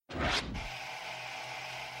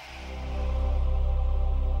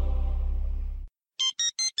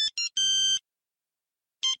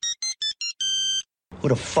Who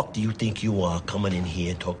the fuck do you think you are coming in here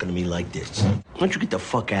and talking to me like this? Why don't you get the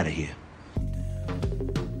fuck out of here?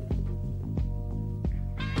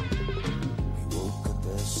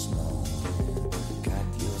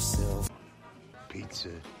 Pizza,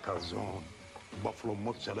 calzone, buffalo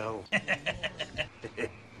mozzarella.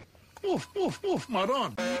 Oof, oof, oof,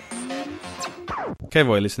 maron. Okay,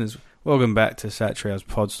 boy listeners, welcome back to Satrial's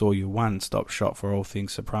Pod Store, your one-stop shop for all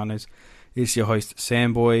things Sopranos. It's your host,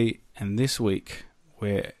 Samboy, and this week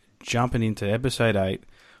we're jumping into episode 8,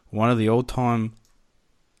 one of the all-time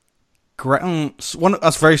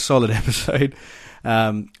a very solid episode,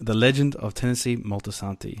 The Legend of Tennessee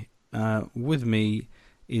Moltisanti. With me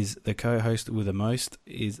is the co-host with the most,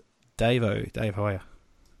 is Dave-O. Dave, how are you?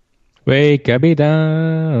 Wake up,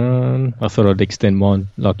 down. I thought I'd extend mine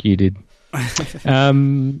like you did. How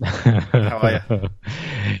are you?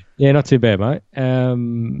 Yeah, not too bad, mate.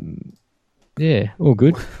 Yeah, all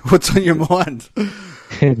good. What's on your mind?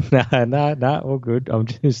 Nah, all good. I'm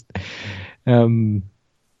just getting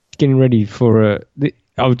ready for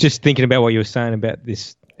I was just thinking about what you were saying about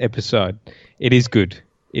this episode. It is good.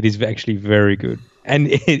 It is actually very good. And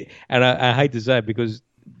I hate to say it because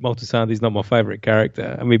Moltisanti is not my favourite character,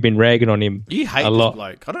 and we've been ragging on him You hate a this lot.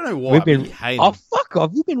 bloke. I don't know why, but you hate him. Oh, fuck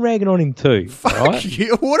off. You've been ragging on him too. Fuck right?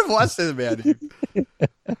 you. What have I said about him?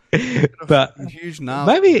 But A huge nail,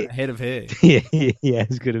 maybe- head of hair. yeah,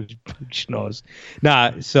 as good as schnoz.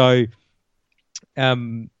 Nah, so,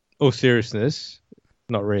 all seriousness,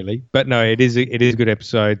 not really, but no, it is a good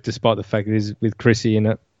episode, despite the fact it is with Chrissy in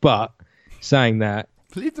it. But saying that,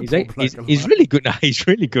 Leave the he's poor bloke alone. really good. No, he's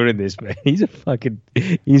really good in this, man. He's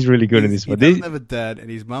really good in this He one. doesn't have a dad, and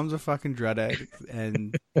his mum's a fucking drug addict,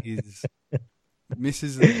 and his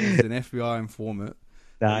missus is an FBI informant.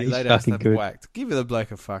 Nah, He he's later has to fucking have good. Whacked. Give the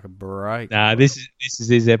bloke a fucking break. Nah, this is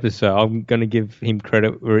his episode. I'm going to give him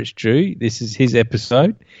credit where it's due. This is his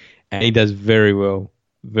episode, and he does very well.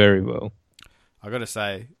 Very well. I got to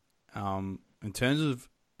say, in terms of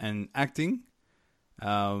acting,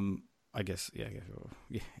 I guess, yeah.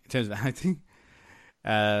 In terms of acting,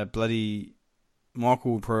 bloody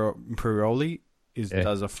Michael Imperioli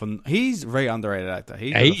does he's a very underrated actor.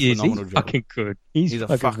 He does a phenomenal job. Fucking good. He's a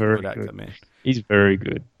fucking fucking very good actor, man. He's very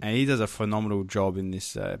good. And he does a phenomenal job in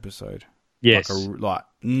this episode. Yes. Like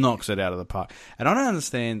knocks it out of the park. And I don't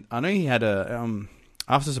understand. I know he had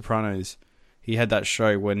after Sopranos, he had that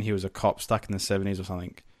show when he was a cop stuck in the 70s or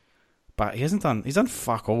something. But he's done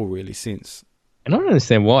fuck all really since. And I don't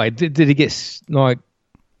understand why. Did he get like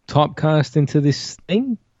typecast into this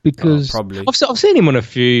thing? Because probably. I've seen him on a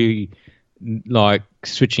few like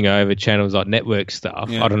switching over channels like network stuff.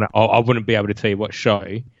 Yeah. I don't know. I wouldn't be able to tell you what show,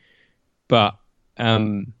 but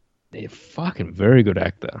they're fucking very good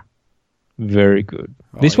actor. Very good.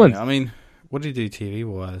 This one, I mean, what did he do TV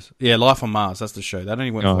wise? Yeah, Life on Mars. That's the show. That only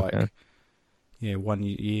went for okay. 1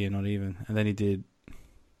 year, not even. And then he did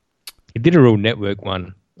a real network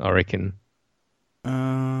one, I reckon,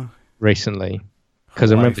 recently.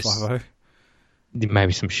 Because I remember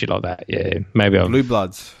maybe some shit like that. Yeah, maybe Blue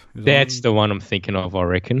Bloods. That's the one I'm thinking of, I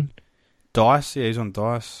reckon. Dice. Yeah, he's on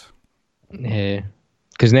Dice. Yeah,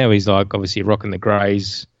 because now he's like obviously rocking the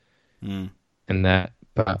greys and that.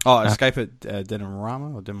 But Escape at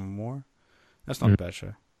Denimorama or Denimora. That's not a bad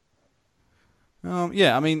show.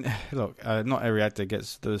 Yeah, I mean, look, not every actor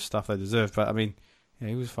gets the stuff they deserve, but I mean, yeah,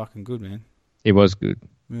 he was fucking good, man. He was good.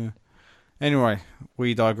 Yeah. Anyway,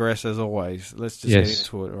 we digress as always. Let's just get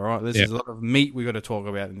into it, all right? There's a lot of meat we got to talk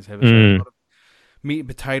about in this episode. A lot of meat and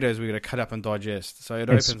potatoes we got to cut up and digest. So it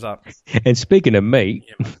opens up. And speaking of meat,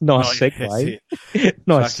 nice Oh, segue. yes,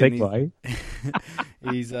 Nice Fucking segue.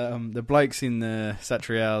 He's the bloke's in the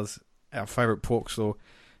Satrial's, our favourite pork store,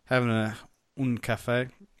 having un cafe.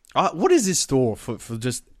 What is this store for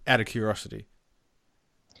just out of curiosity?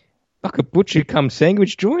 Like a butcher come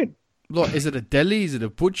sandwich joint. Like, is it a deli? Is it a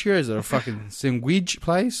butcher? Is it a fucking sandwich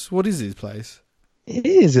place? What is this place?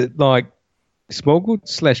 Is it like small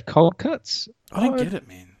goods / cold cuts? I don't get it,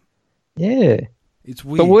 man. Yeah. It's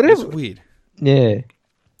weird. But whatever. It's weird. Yeah.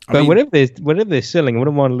 I But mean- whatever they're selling, I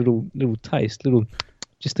wouldn't mind a little taste,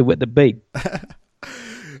 just to wet the beak.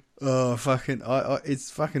 Oh, fucking!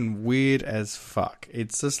 It's fucking weird as fuck.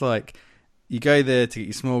 It's just like you go there to get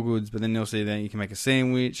your small goods, but then also then you can make a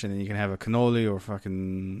sandwich, and then you can have a cannoli or a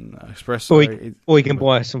fucking espresso. Or you can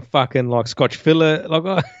buy some fucking like Scotch fillet,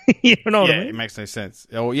 like you know what I Yeah, mean? it makes no sense.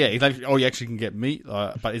 Oh, yeah. You actually can get meat,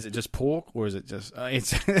 but is it just pork or is it just?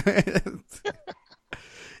 It's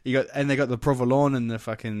they got the provolone and the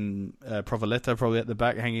fucking provoletta probably at the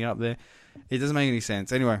back hanging up there. It doesn't make any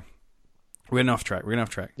sense. Anyway, we're getting off track.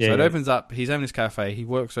 Yeah, So it opens up. He's having his cafe. He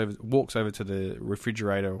walks over to the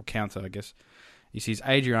refrigerator or counter, I guess, he sees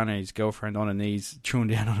Adriana and his girlfriend on her knees chewing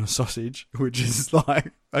down on a sausage, which is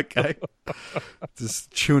like, okay,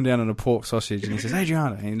 just chewing down on a pork sausage, and he says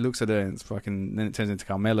Adriana, and he looks at her, and it's fucking. Then it turns into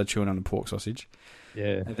Carmela chewing on a pork sausage.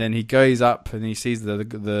 Yeah. And then he goes up and he sees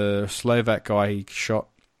the Slovak guy he shot,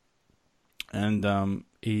 and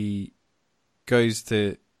he goes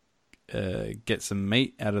to get some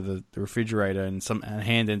meat out of the refrigerator, and a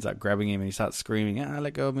hand ends up grabbing him, and he starts screaming,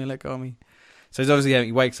 let go of me, let go of me. So he's obviously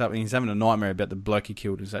he wakes up and he's having a nightmare about the bloke he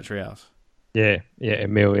killed in his house. Yeah,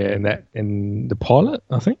 Emil, and the pilot,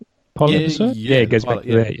 I think. Pilot episode? Yeah, it goes back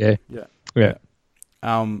to that, yeah.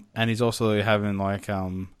 And he's also having like,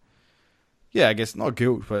 I guess not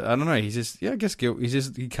guilt, but I don't know, he's just, I guess guilt.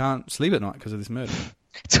 He can't sleep at night because of this murder.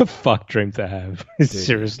 It's a fuck dream to have.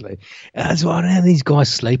 Seriously. That's why I don't know how these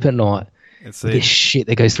guys sleep at night. This shit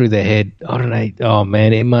that goes through their head. I don't know. Oh,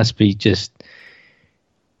 man, it must be just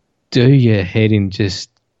do your head in just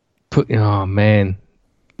put, oh, man,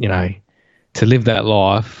 to live that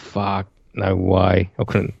life, fuck, no way. I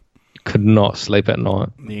could not sleep at night.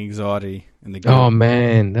 The anxiety and the guilt. Oh,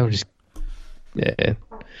 man, they were just, yeah.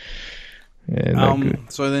 Yeah,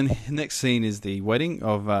 so then next scene is the wedding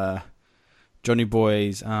of Johnny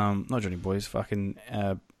Boy's, not Johnny Boy's, fucking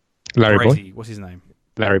Larry Bracey. Boy. What's his name?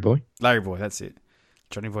 Larry Boy. Larry Boy, that's it.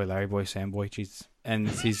 Johnny Boy, Larry Boy, Sam Boy, jeez. And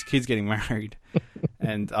his kid's getting married.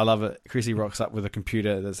 And I love it. Chrissy rocks up with a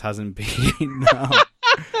computer that hasn't been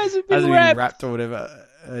wrapped or whatever.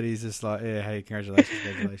 And he's just like, yeah, hey,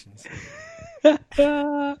 congratulations.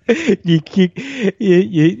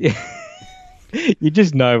 You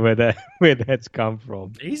just know where that's come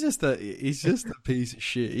from. He's just a piece of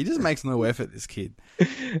shit. He just makes no effort, this kid.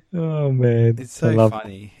 Oh man, it's so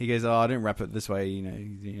funny. He goes, I didn't wrap it this way.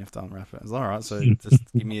 You have to unwrap it. I was all right. So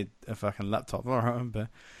just give me a fucking laptop. All right, but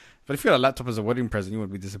if you got a laptop as a wedding present, you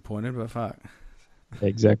wouldn't be disappointed. But fuck,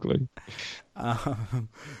 exactly.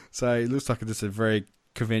 So it looks like just a very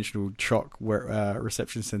conventional chalk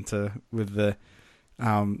reception center with the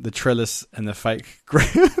trellis and the fake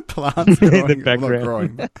plants growing, in the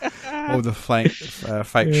background. All the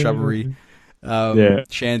fake shrubbery,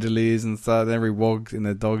 chandeliers and stuff. Every wog and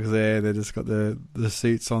the dogs there. They just got the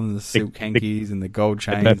suits on, the silk hankies and the gold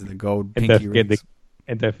chains and the gold pinky rings.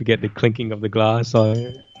 And don't forget the clinking of the glass.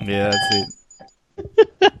 Yeah, that's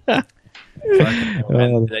it.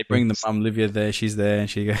 They bring the mum Livia there. She's there, and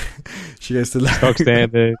she goes to stock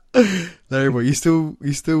standard. Larry, what, you still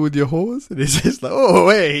with your horse? And he's just like, oh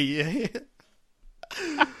hey,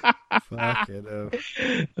 fuck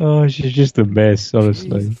it. Oh, she's just a mess,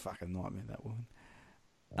 honestly. She's a fucking nightmare, that woman.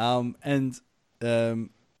 And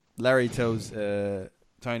Larry tells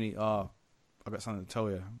Tony, oh, I've got something to tell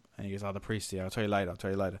you. And he goes, the priest here. I'll tell you later.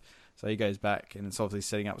 So he goes back, and it's obviously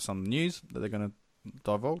setting up some news that they're going to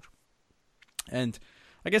divulge. And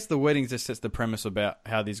I guess the wedding just sets the premise about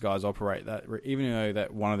how these guys operate. That even though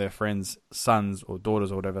that one of their friends' sons or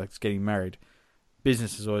daughters or whatever is getting married,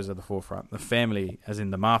 business is always at the forefront. The family, as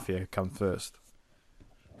in the mafia, comes first.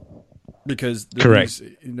 Because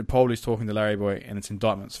Paul is talking to Larry Boy, and it's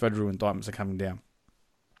indictments. Federal indictments are coming down,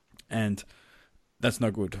 and that's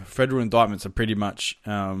no good. Federal indictments are pretty much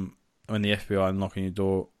when the FBI knock on your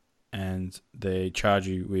door and they charge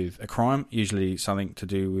you with a crime, usually something to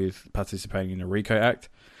do with participating in a RICO Act.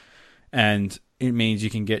 And it means you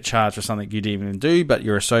can get charged for something you didn't even do, but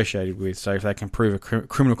you're associated with. So if they can prove a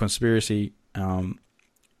criminal conspiracy,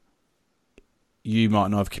 you might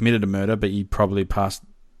not have committed a murder, but you probably passed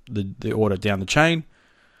the order down the chain.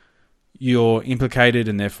 You're implicated,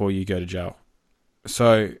 and therefore you go to jail.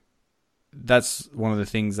 So that's one of the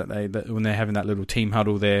things that when they're having that little team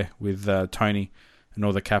huddle there with Tony and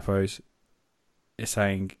all the capos, they're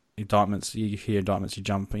saying indictments. You hear indictments, you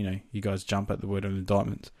jump. You guys jump at the word of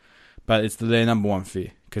indictments, but it's their number one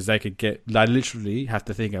fear because they literally have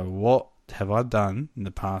to think of what have I done in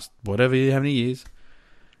the past, whatever how many years,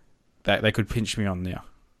 that they could pinch me on now.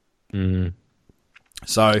 Mm.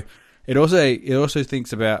 So it also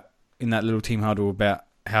thinks about in that little team huddle about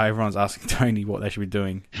how everyone's asking Tony what they should be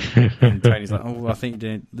doing, and Tony's like, "Oh, I think you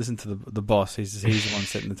didn't listen to the boss. He's the one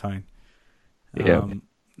setting the tone."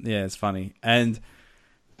 Yeah, it's funny. And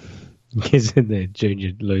he's in there,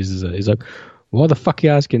 Junior loses it. He's like, "What the fuck are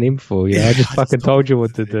you asking him for? I just fucking told you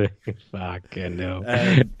what to do." Fucking hell.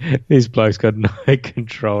 These blokes got no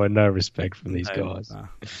control and no respect from these guys.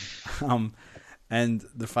 And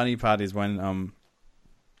the funny part is when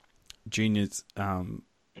Junior's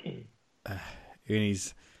he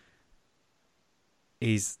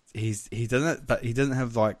doesn't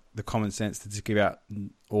have like the common sense to just give out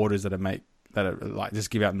orders that are like just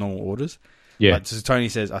give out normal orders. Yeah. Like, so Tony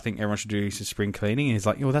says, I think everyone should do some spring cleaning. And he's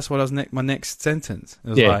like, well, that's what I was my next sentence. It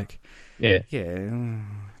was like, like exactly. you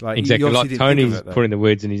Like obviously didn't think Tony's of it, though. putting the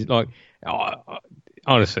words in his like.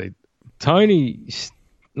 Honestly, Tony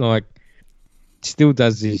like still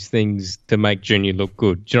does these things to make Junior look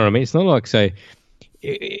good. Do you know what I mean? It's not like say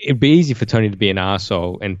it'd be easy for Tony to be an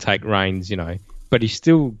arsehole and take reins, but he's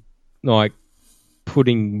still like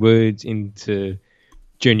putting words into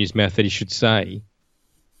Junior's mouth that he should say.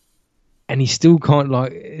 And he's still kind of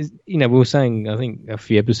like, we were saying, I think a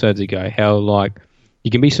few episodes ago, how like you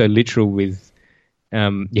can be so literal with,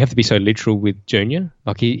 you have to be so literal with Junior.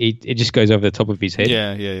 Like it just goes over the top of his head.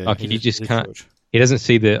 Yeah. Like he just can't. He doesn't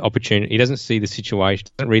see the opportunity. He doesn't see the situation.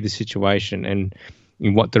 Doesn't read the situation and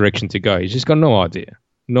in what direction to go. He's just got no idea.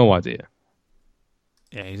 No idea.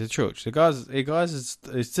 Yeah, he's a chooch.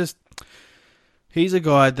 He's a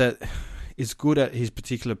guy that is good at his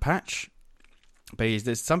particular patch, but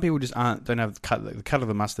there's some people just don't have the cut of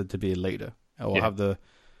the mustard to be a leader or have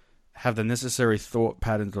the necessary thought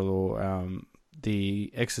patterns or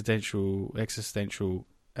the existential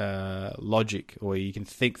logic, or you can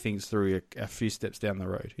think things through a few steps down the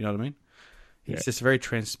road. You know what I mean? He's just very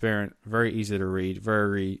transparent, very easy to read,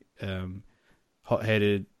 very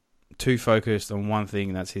hot-headed, too focused on one thing,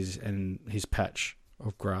 and that's his patch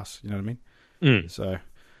of grass. You know what I mean? So,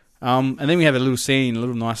 and then we have a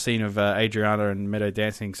little nice scene of Adriana and Meadow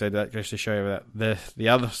dancing. So that goes to show you that the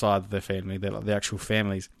other side of their family, the actual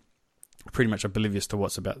families, are pretty much oblivious to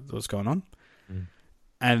what's going on.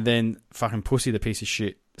 And then fucking Pussy, the piece of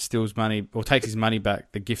shit, steals money or takes his money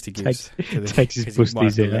back, the gift he gives. Takes his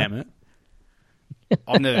pussies out.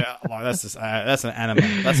 I've never that's an animal.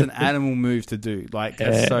 That's an animal move to do. Like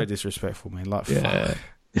that's so disrespectful, man. Like fuck.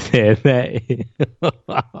 Yeah,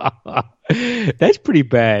 that's pretty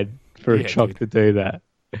bad for a chock to do that.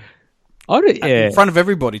 In front of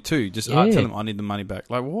everybody too. Just tell him I need the money back.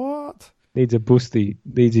 Like what? Needs a busty.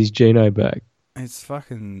 Needs his Gino back. It's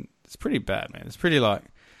pretty bad, man. It's pretty like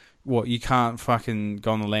what you can't fucking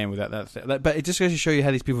go on the land without that. But it just goes to show you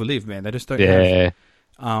how these people live, man. They just don't have.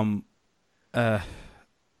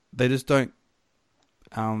 They just don't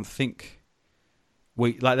think.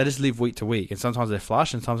 They just live week to week, and sometimes they're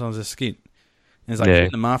flush, and sometimes they're skint. And it's like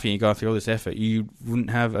in the mafia, you go through all this effort, you wouldn't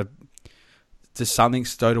have just something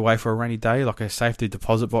stowed away for a rainy day, like a safety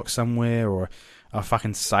deposit box somewhere, or a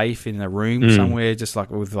fucking safe in a room somewhere, just like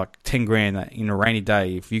with like 10 grand in a rainy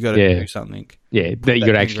day. If you got to do something, that you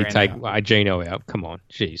got to actually take a Gino out. Come on,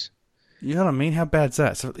 jeez. You know what I mean? How bad's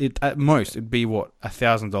that? So at most, it'd be what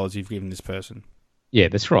 $1,000 you've given this person. Yeah,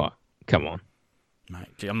 that's right. Come on, mate.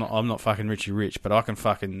 Gee, I'm not fucking Richie Rich, but I can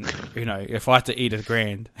fucking if I had to eat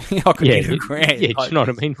 $1,000, I could eat $1,000. Yeah, you know what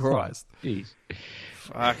I mean? Christ, jeez,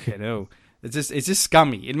 fucking hell. It's just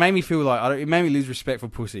scummy. It made me feel like it made me lose respect for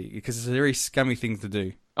Pussy because it's a very scummy thing to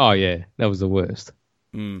do. Oh yeah, that was the worst.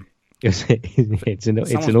 It's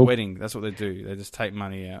an wedding. That's what they do. They just take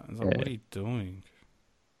money out. It's like, what are you doing?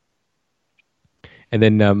 And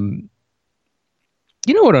then,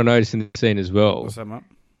 you know what I noticed in the scene as well? What's that, mate?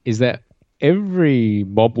 Is that every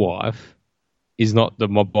mob wife is not the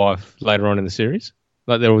mob wife later on in the series.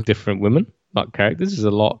 Like they're all different women, like characters. There's a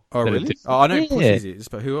lot. Oh really? I know Pussy's is,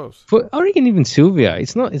 but who else? I reckon even Sylvia.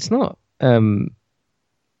 It's not. No,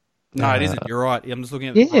 it isn't. You're right. I'm just looking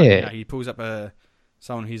at the right now. He pulls up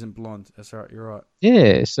someone who isn't blonde. That's right. You're right.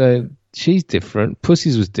 Yeah, so she's different.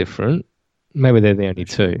 Pussy's was different. Maybe they're the only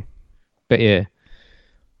two. But yeah.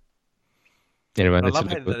 Anyway, that's a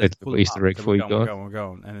little Easter egg for you guys. We're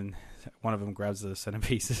going. And then one of them grabs the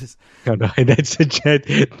centerpieces. I know,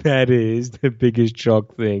 that is the biggest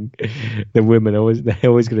shock thing. The women they're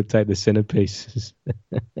always going to take the centerpieces.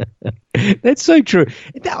 That's so true.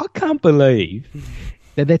 I can't believe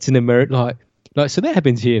that's an American so that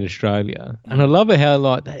happens here in Australia, and I love it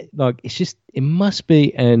how it's just it must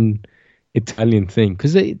be an Italian thing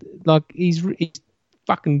because he's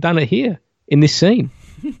fucking done it here in this scene.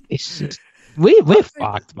 It's just, we're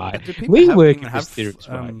fucked, mate. We work in mysterious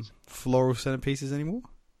ways. Floral centerpieces anymore?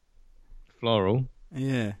 Floral?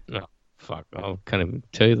 Yeah. Oh, fuck. I can't even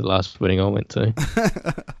tell you the last wedding I went to.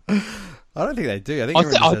 I don't think they do. I think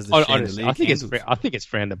everyone just has the chandelier. I think it's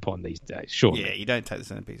frowned upon these days, surely. Yeah, you don't take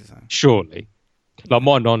the centerpieces home. Surely. Like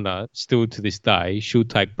my nonna, still to this day, she'll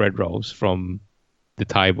take bread rolls from the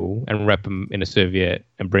table and wrap them in a serviette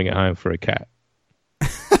and bring it home for a cat.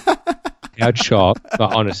 How shocked?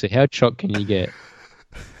 Honestly, how shocked can you get?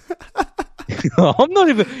 I'm not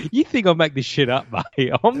even. You think I make this shit up,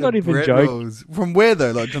 mate? I'm not even joking. Rolls. From where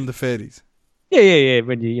though? Like John DeFerdy's? Yeah.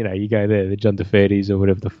 When you go there, the John DeFerdy's or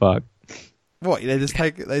whatever the fuck. What? They just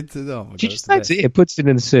take it. Oh my God, she just takes it. Puts it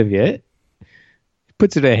in a serviette.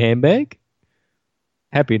 Puts it in a handbag.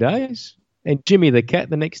 Happy days. And Jimmy the cat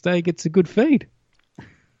the next day gets a good feed.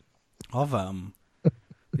 I've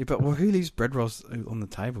yeah, but who leaves bread rolls on the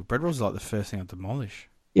table? Bread rolls are like the first thing I demolish.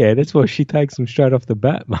 Yeah, that's why she takes them straight off the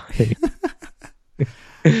bat, mate.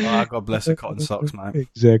 Oh, God bless her cotton socks, mate.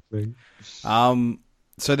 Exactly.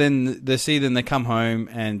 So then they come home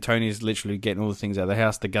and Tony's literally getting all the things out of the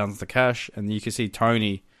house, the guns, the cash, and you can see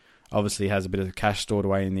Tony obviously has a bit of cash stored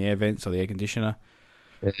away in the air vents or the air conditioner.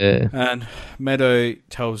 Yeah. And Meadow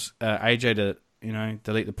tells AJ to,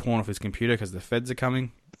 delete the porn off his computer because the feds are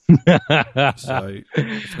coming. So that's what he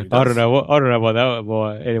does. I don't know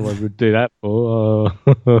why anyone would do that for.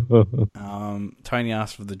 Tony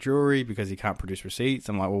asks for the jewelry because he can't produce receipts.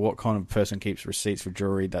 I'm like, well, what kind of person keeps receipts for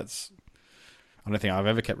jewelry? I don't think I've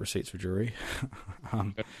ever kept receipts for jewelry.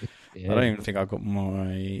 Yeah. I don't even think I got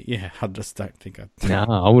my. Yeah, I just don't think I. No,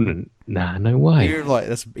 I wouldn't. Nah, no way. Even like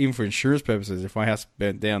that's even for insurance purposes. If my house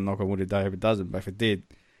burnt down, knock on wood, today, if it doesn't, but if it did,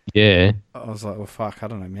 Yeah. I was like, well, fuck, I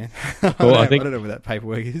don't know, man. Well, I don't know where that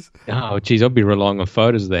paperwork is. Oh, geez, I'd be relying on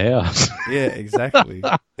photos of the house. Yeah, exactly.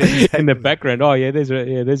 In the background, oh yeah, there's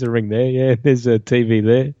a ring there. Yeah, there's a TV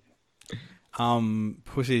there.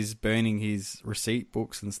 Pussy's burning his receipt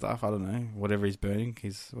books and stuff. I don't know, whatever he's burning,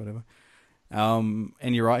 whatever. And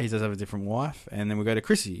you're right, he does have a different wife. And then we go to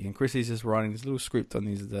Chrissy, and Chrissy's just writing this little script on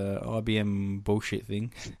his IBM bullshit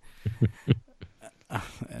thing.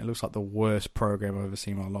 It looks like the worst program I've ever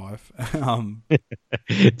seen in my life.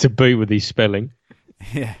 To boot with his spelling.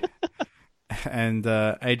 Yeah. And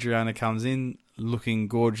Adriana comes in looking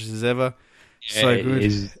gorgeous as ever. So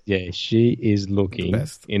good. She is looking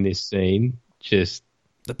in this scene just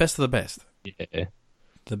the best of the best. Yeah.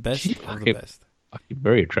 The best of the best.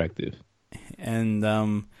 Very attractive. And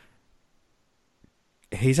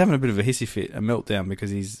he's having a bit of a hissy fit, a meltdown,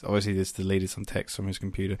 because he's obviously just deleted some text from his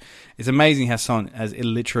computer. It's amazing how someone as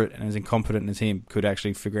illiterate and as incompetent as him could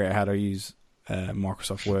actually figure out how to use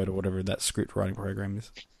Microsoft Word or whatever that script writing program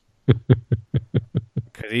is.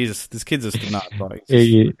 Because this kid's just a nut. Like,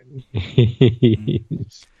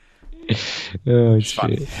 oh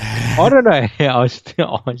shit! I don't know how. I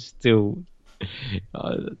still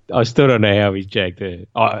don't know how he's jacked it.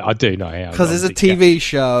 I do know how. Because there's a TV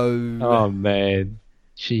show. Oh man,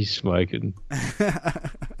 she's smoking.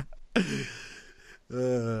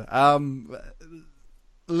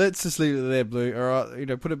 Let's just leave it there, Blue. All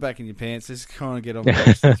right, put it back in your pants. Let's kind of get on with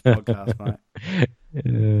this podcast, mate.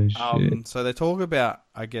 So they talk about,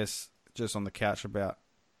 I guess, just on the couch about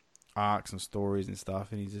arcs and stories and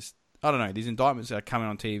stuff, and I don't know, these indictments are coming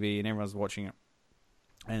on TV and everyone's watching it.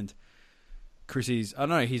 And Chrissy's, I don't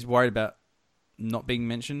know, he's worried about not being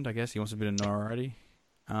mentioned, I guess. He wants a bit of notoriety.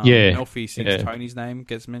 Melfi thinks Tony's name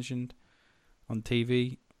gets mentioned on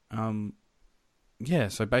TV.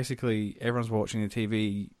 So basically everyone's watching the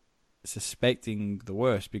TV suspecting the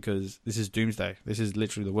worst, because this is doomsday. This is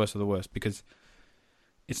literally the worst of the worst, because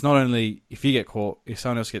it's not only if you get caught, if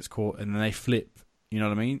someone else gets caught and then they flip, you know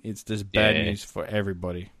what I mean? It's just bad news for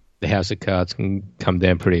everybody. The house of cards can come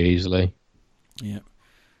down pretty easily. Yeah.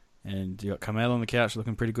 And you got Carmel on the couch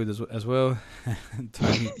looking pretty good as well.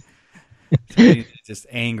 Tony's just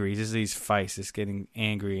angry. Just his face is getting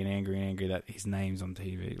angry and angry and angry that his name's on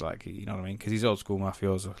TV. Like, you know what I mean? Because he's old school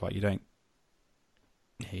mafioso. Like, you don't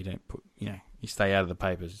put, you stay out of the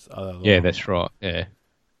papers. Yeah, that's right. Yeah.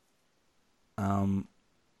 And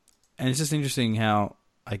it's just interesting how,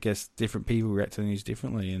 I guess, different people react to the news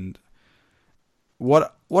differently. And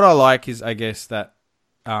what I like is, I guess, that,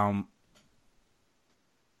 well,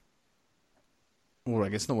 I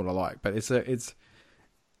guess not what I like, but it's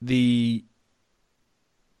the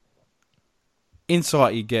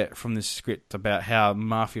insight you get from this script about how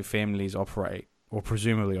mafia families operate, or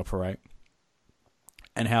presumably operate,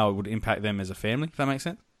 and how it would impact them as a family, if that makes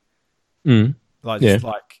sense.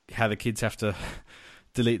 Like how the kids have to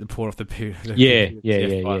delete the porn off the Yeah.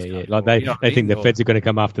 Like they think the feds are going to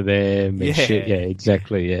come after them and shit. Yeah,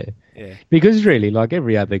 exactly. Yeah. Because really, like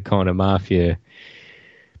every other kind of mafia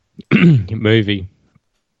movie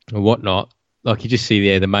or whatnot, like you just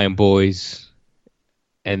see the main boys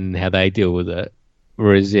and how they deal with it.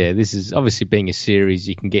 Whereas, this is obviously being a series,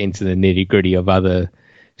 you can get into the nitty gritty of other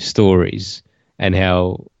stories and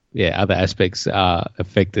how other aspects are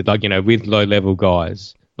affected. Like, with low level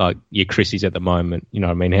guys, like your Chrissy's at the moment, you know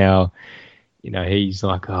what I mean? How, he's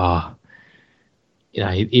like,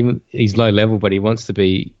 he's low level, but he wants to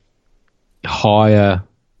be higher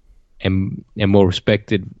and more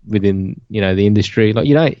respected within, the industry. Like,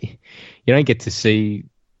 you don't get to see,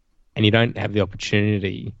 and you don't have the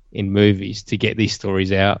opportunity in movies to get these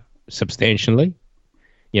stories out substantially,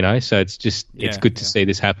 so it's just, it's good to see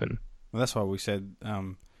this happen. Well, that's why we said,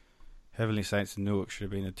 Heavenly Saints and Newark should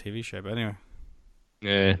have been a TV show, but anyway.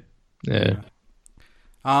 Yeah.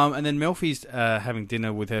 And then Melfi's having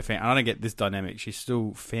dinner with her family. I don't get this dynamic. She's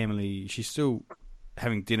still family. She's still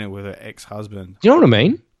having dinner with her ex-husband. Do you know what I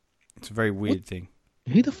mean? It's a very weird thing.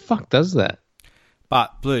 Who the fuck does that?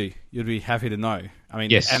 But Blue, you'd be happy to know. I mean,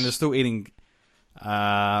 yes. And they're still eating.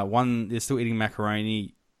 They're still eating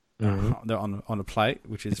macaroni on a plate,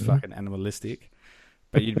 which is fucking animalistic.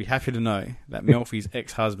 But you'd be happy to know that Melfi's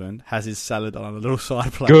ex-husband has his salad on a little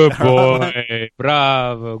side plate. Good boy.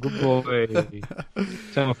 Bravo. Good boy.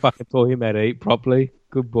 Someone fucking taught him how to eat properly.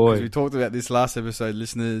 Good boy. We talked about this last episode,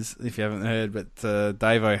 listeners, if you haven't heard, but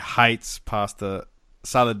Davo hates pasta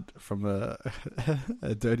salad from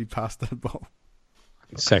a dirty pasta bowl.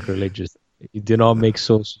 Sacrilegious. You do not make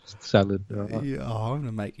sauce with salad. Right? Yeah, I'm going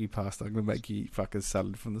to make you pasta. I'm going to make you fucking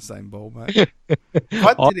salad from the same bowl, mate. If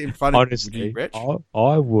I did it in front of you, Rich.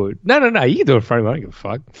 I would. No. You can do it in front of me. I don't give a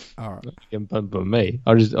fuck. All right. But me,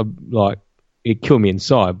 I'm like, it kill me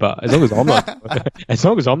inside. But as long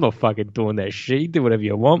as I'm not, fucking doing that shit, you do whatever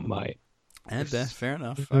you want, mate. And that's fair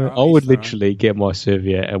enough. I would literally get my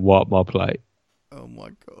serviette and wipe my plate. Oh my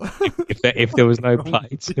god! if there was no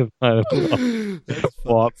plates,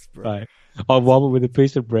 wipe, right. I'd wipe it with a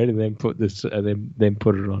piece of bread and then put this and then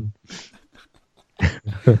put it on.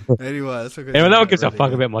 Anyway, that's okay. No one gives a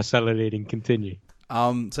fuck about my salad eating. Continue.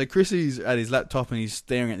 So Chrissy's at his laptop and he's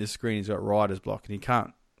staring at this screen. He's got writer's block and he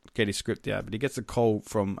can't get his script out. But he gets a call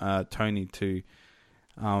from Tony to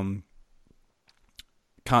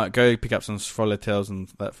can't go pick up some swallowtails and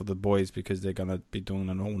that for the boys because they're gonna be doing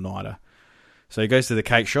an all-nighter. So he goes to the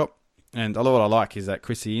cake shop, and a lot what I like is that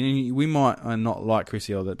Chrissy, we might not like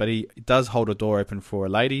Chrissy all that, but he does hold a door open for a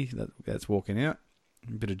lady that's walking out.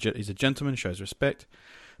 He's a gentleman, shows respect,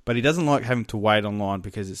 but he doesn't like having to wait online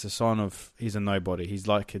because it's a sign of he's a nobody. He's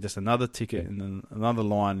like just another ticket in another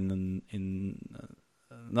line in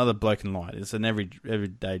another bloke in line. It's an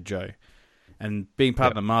everyday Joe. And being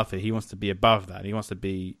part of the Martha, he wants to be above that. He wants to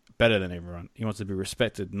be better than everyone. He wants to be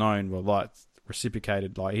respected, known, well liked,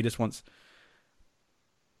 reciprocated. Like he just wants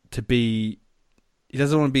to be. He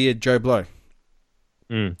doesn't want to be a Joe Blow.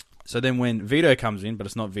 So then when Vito comes in, but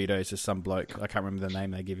it's not Vito, it's just some bloke. I can't remember the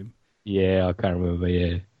name they give him. Yeah, I can't remember.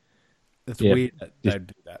 Yeah, it's weird that they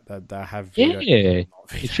do that. They have Vito. Yeah,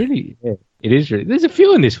 it's really. Yeah, it is really. There's a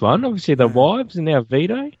few in this one. Obviously, the wives and now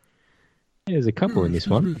Vito. Yeah, there's a couple in this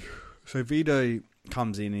one. So Vito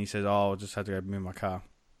comes in and he says, "Oh, I just had to go move my car,"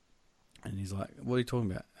 and he's like, "What are you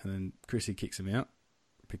talking about?" And then Chrissy kicks him out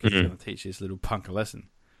because he's going to teach this little punk a lesson.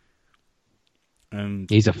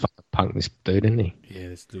 He's a fucking punk, this dude, isn't he? Yeah,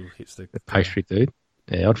 this little hipster. The pastry dude.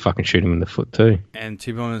 Yeah, I'd fucking shoot him in the foot too. And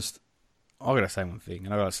to be honest, I gotta say one thing,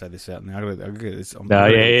 and I gotta say this out now. I gotta get this.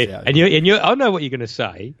 Yeah. And you, I know what you're gonna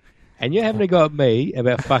say, and you're having a go at me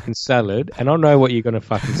about fucking salad, and I know what you're gonna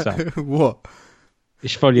fucking say. What?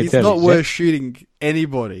 It's not worth shooting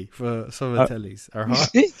anybody for some of the tellies, alright?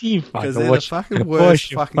 Because they're the fucking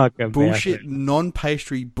worst fucking bullshit,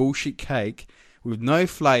 non-pastry bullshit cake with no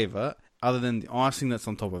flavour other than the icing that's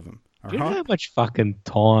on top of them. Do you know how much fucking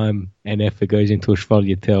time and effort goes into a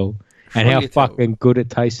Schwalyatel and how fucking good it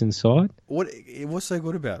tastes inside? What's so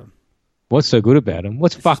good about them? What's so good about them?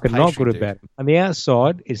 What's fucking not good about them? On the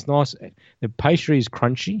outside, it's nice. The pastry is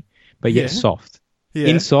crunchy, but yet soft. Yeah.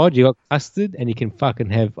 Inside, you got custard, and you can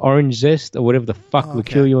fucking have orange zest or whatever the fuck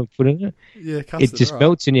liqueur you want to put in it. Yeah, custard. It just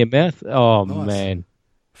melts in your mouth. Oh, nice. Man.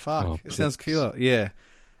 Fuck. It sounds killer. Yeah.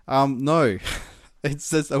 No.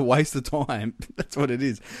 It's just a waste of time. That's what it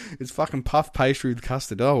is. It's fucking puff pastry with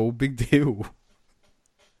custard. Oh, big deal.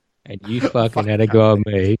 And you fucking had a go at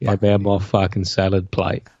me about my fucking salad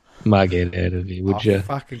plate. Mug it out of you, would you? I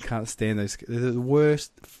fucking can't stand those. They're the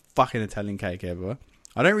worst fucking Italian cake ever.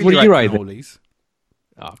 I don't really rate cannolis.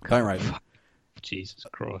 Oh, don't rate them. Jesus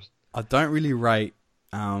Christ. I don't really rate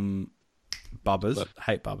Bubba's.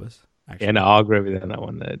 Hate Bubba's. Actually. Yeah, no, I agree with you on that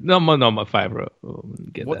one. Not my favourite.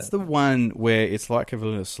 What's the one where it's like a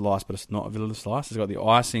vanilla slice, but it's not a vanilla slice? It's got the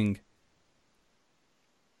icing.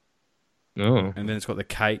 Oh. And then it's got the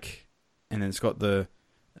cake, and then it's got the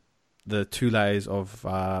 2 layers of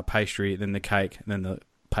pastry, then the cake, and then the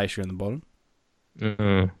pastry on the bottom.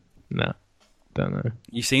 No, don't know.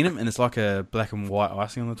 You seen them, and it's like a black and white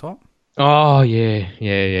icing on the top. Oh yeah.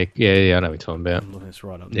 I know what you're talking about. It's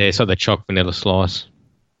right up there. Yeah, it's like the choc vanilla slice.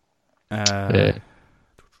 Yeah,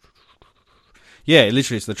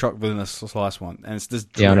 literally, it's the choc vanilla slice one, and it's just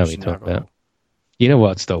I know what you're talking about. You know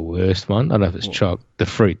what's the worst one? I don't know if it's choc. The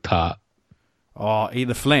fruit tart. Oh,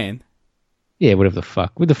 the flan. Yeah, whatever the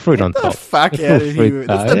fuck. With the fruit on top. Get the fuck out of here.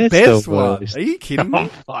 That's the best one. Are you kidding me? Oh,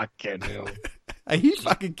 fucking hell. Are you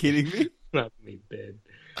fucking kidding me? Fuck me dead.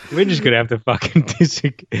 We're just gonna have to fucking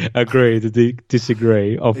agree to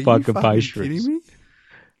disagree of Are you fucking fucking pastries. kidding me?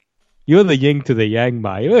 You're the yin to the yang,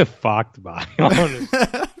 mate. We're fucked, mate. Honestly.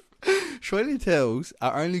 Schwedetels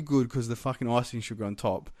are only good because the fucking icing sugar on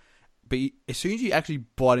top. But as soon as you actually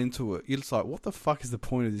bite into it, you're just like, what the fuck is the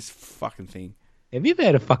point of this fucking thing? Have you ever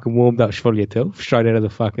had a fucking warmed up Schwedettel straight out of the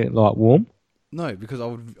fucking like warm? No, because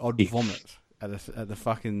I'd If- vomit at the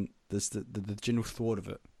fucking the general thought of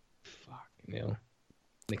it. Fucking hell.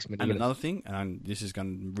 Next minute. And another thing, and this is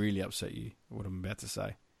going to really upset you, what I'm about to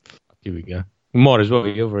say. Here we go. Might as well.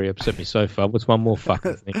 You've already upset me so far. What's one more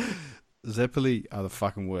fucking thing? Zeppeli are the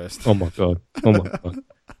fucking worst. Oh my god. Oh my god.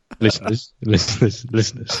 Listeners,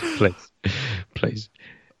 please.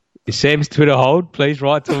 Is Sam's Twitter hold? Please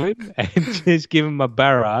write to him and just give him a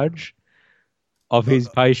barrage of his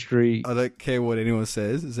pastry. I don't care what anyone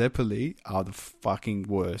says. Zeppeli are the fucking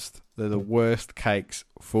worst. They're the worst cakes.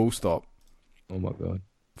 Full stop. Oh my god.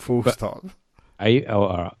 Full stop. Are you, oh,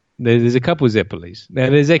 all right. There's a couple of Zeppelis. Now,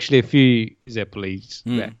 there's actually a few Zeppelis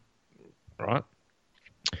that, right?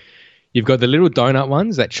 You've got the little donut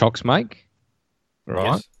ones that Chocks make,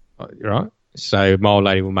 right? Yes. Right. So my old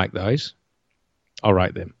lady will make those. I'll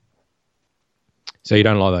rate them. So you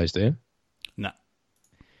don't like those, do you? No.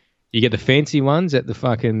 You get the fancy ones at the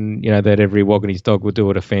fucking, that every Wagoni's dog will do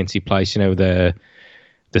at a fancy place, the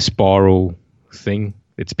spiral thing.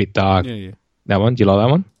 It's a bit dark. Yeah. That one? Do you like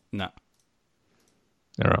that one? No.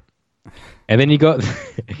 All right. And then you got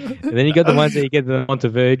the ones that you get at the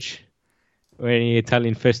Monteverge or any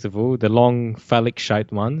Italian festival, the long phallic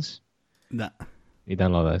shaped ones. No. You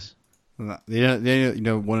don't like those. No. You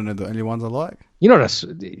don't want to know the only ones I like? You're not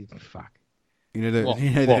fuck. You know the What?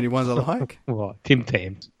 the only ones I like? What? Tim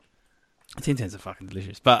Tams. Tin Tans are fucking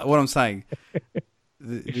delicious. But what I'm saying,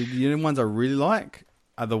 the only ones I really like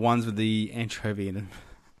are the ones with the anchovy in them.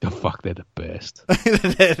 The fuck, they're the best.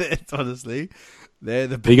 Honestly, they're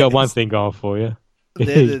the best. You got one thing going for you. That's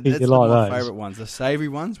You my like those. favourite ones. The savoury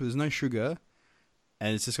ones where there's no sugar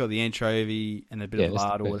and it's just got the anchovy and a bit of that's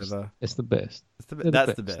lard the or best. whatever. It's the best.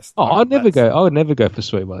 That's the best. Oh, Like, I would never go for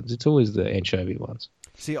sweet ones. It's always the anchovy ones.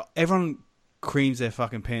 See, everyone creams their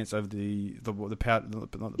fucking pants over the powder.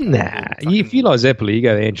 Not the powder, Nah, if you like Zeppeli, you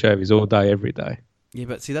go to anchovies all day, every day. Yeah,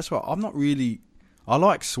 but see, that's why I'm not really. I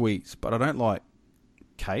like sweets, but I don't like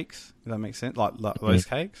cakes. If that makes sense, like those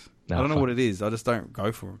cakes. No, I don't know fuck. what it is. I just don't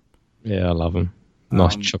go for them. Yeah, I love them.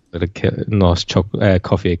 Nice chocolate,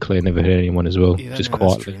 coffee eclair. Never heard anyone as well. Yeah, Just that's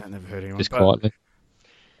quietly. true. I never heard anyone. Just But, quietly.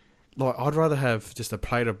 Like, I'd rather have just a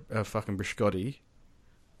plate of fucking biscotti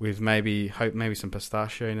with maybe some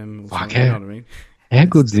pistachio in them. Or Fuck something, yeah. you know what I mean? How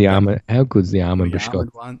good's the almond? How good's the almond The biscotti?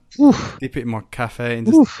 almond one. Oof. Dip it in my cafe and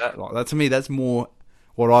just that. Like that to me, that's more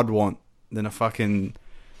what I'd want than a fucking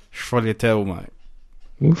Schrogliatelle, mate.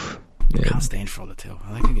 Oof. I Yeah. can't stand Schrogliatelle.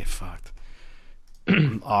 They can get fucked.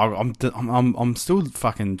 I'm still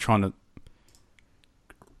fucking trying to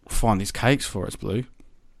find these cakes for us, Blue.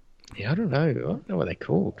 Yeah, I don't know what they're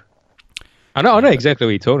called. I know exactly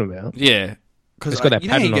what you're talking about. Yeah, because It's got that you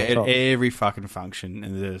know you pattern on get top. every fucking function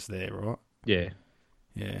and there's there, right? Yeah.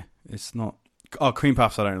 Yeah, it's not. Oh, cream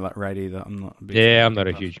puffs I don't like rate either. I'm not. A big Yeah, fan I'm of not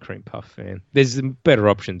a cream huge cream puff fan. There's some better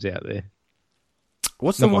options out there. puffs.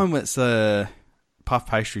 What's No the more. one that's puff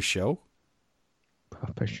pastry shell?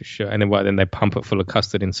 Puff pastry sure. And then they pump it full of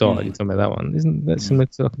custard inside. Mm. You're talking about that one. Isn't that similar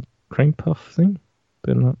to like a cream puff thing?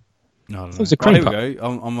 But not. No, I don't know. It's a Oh, cream here puff. we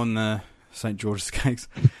go. I'm on the St George's cakes.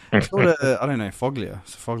 It's called I don't know, Foglia.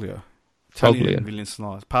 It's a Foglia. Italian Foglia. and vanilla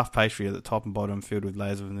slice. Puff pastry at the top and bottom filled with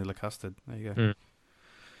layers of vanilla custard. There you go. Mm.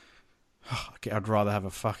 I'd rather have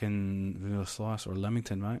a fucking vanilla slice or a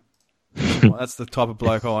Lamington, mate. Well, that's the type of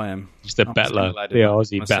bloke I am. Just a I'm battler. stimulated, The mate.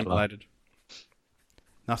 Aussie I'm battler. stimulated.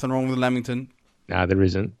 Nothing wrong with a Lamington. Nah, there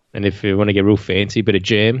isn't. And if you want to get real fancy, bit of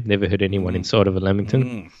jam. Never heard anyone inside of a Lamington.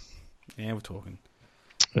 Mm. Yeah, we're talking.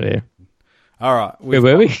 Yeah. All right. Where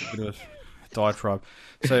were we? A bit of diatribe.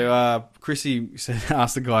 So Chrissy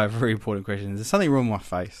asked the guy a very important question. Is there something wrong with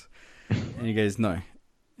my face? And he goes, no.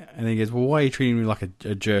 And he goes, well, why are you treating me like a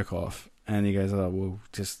jerk off? And he goes, oh, well,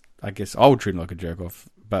 just, I guess I would treat him like a jerk off.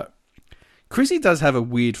 But Chrissy does have a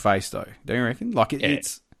weird face, though. Don't you reckon? Like,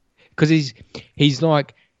 it's... Because he's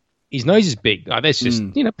like, his nose is big. Like, that's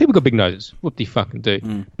just, people got big noses. What do you fucking do?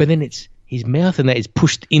 Mm. But then it's his mouth and that is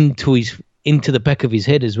pushed into the back of his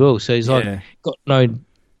head as well. So he's like, got no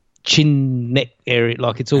chin, neck area.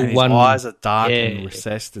 Like, it's all and his one. eyes are dark Yeah. and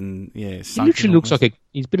recessed and, yeah, He literally looks like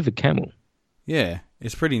he's a bit of a camel. Yeah,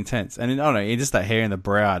 it's pretty intense. And I don't know, just that hair in the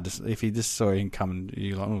brow, if you just saw him coming,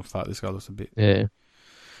 you're like, oh, fuck, this guy looks a bit... Yeah.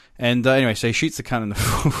 And anyway, so he shoots the cunt in the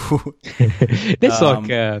foot. That's like,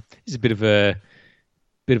 this is a bit of a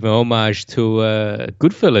bit of an homage to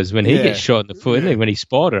Goodfellas when he Yeah. gets shot in the foot, isn't he? Yeah. When he's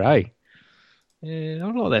Spider, hey. Yeah,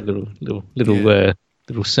 I like that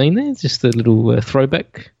little scene there. Just a little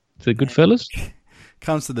throwback to Goodfellas.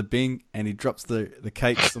 Comes to the Bing and he drops the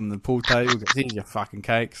cakes on the pool table. Goes, here's your fucking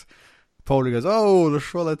cakes. Paulie goes, oh, the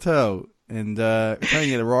Swallowtail. And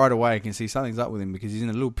Tony right away can see something's up with him because he's in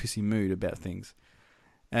a little pissy mood about things.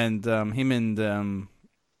 And him and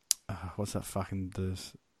what's that fucking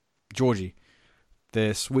Georgie,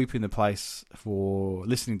 they're sweeping the place for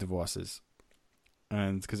listening devices.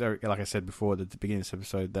 And because, like I said before at the beginning of this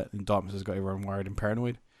episode, that indictment has got everyone worried and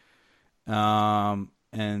paranoid.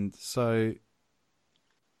 And so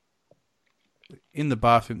in the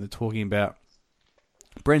bathroom, they're talking about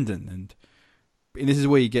Brendan, and this is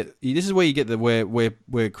where you get the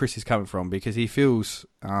where Chris is coming from, because he feels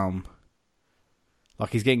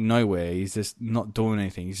like he's getting nowhere. He's just not doing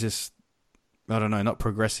anything. He's just, I don't know, not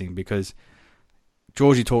progressing, because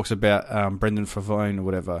Georgie talks about Brendan Favone or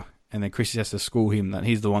whatever, and then Chris has to school him that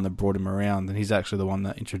he's the one that brought him around, and he's actually the one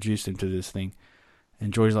that introduced him to this thing.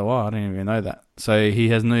 And Georgie's like, "Wow, I didn't even know that." So he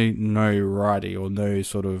has no righty or no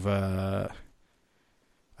sort of, I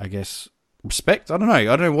guess, respect. I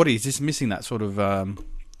don't know what he's just missing, that sort of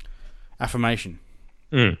affirmation.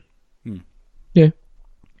 Yeah,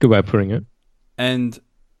 good way of putting it. And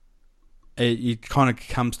it kind of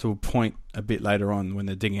comes to a point a bit later on when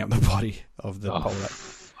they're digging up the body of the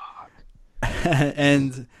Polak.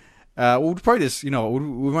 And we'll probably just, we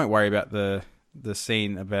won't worry about the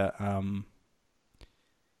scene about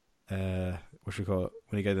what should we call it,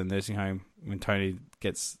 when he goes to the nursing home, when Tony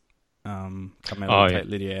gets Carmelo to take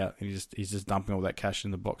Lydia out, and he's just dumping all that cash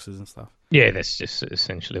in the boxes and stuff. Yeah, that's just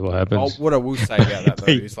essentially what happens. What I will say about that,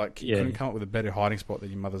 though, is like, you couldn't come up with a better hiding spot than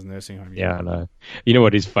your mother's nursing home. Yeah, I know. You know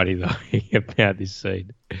what is funny, though, about this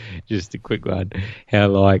scene? Just a quick one. How,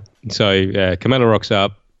 Carmelo rocks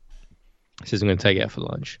up, says, I'm going to take you out for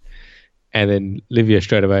lunch. And then Livia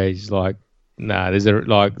straight away is like, nah, there's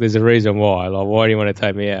a reason why. Like, why do you want to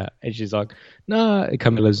take me out? And she's like, no.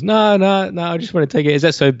 Carmelo's, no, I just want to take you. Is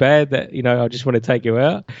that so bad that, I just want to take you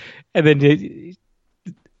out? And then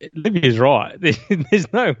Livia's right.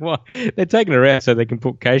 There's no way. They're taking her out so they can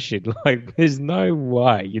put cash in. Like, there's no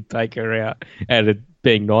way you take her out of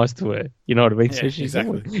being nice to her. You know what I mean? Yeah, So she's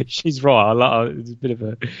exactly. She's right. It's a bit of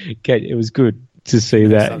a. It was good to see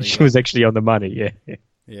that she was actually on the money. Yeah.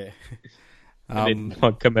 Yeah. And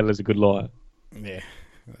then Carmelo's a good liar. Yeah,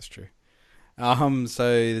 that's true. So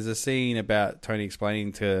there's a scene about Tony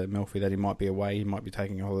explaining to Melfi that he might be away, he might be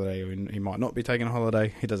taking a holiday, or he might not be taking a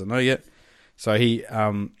holiday. He doesn't know yet. So he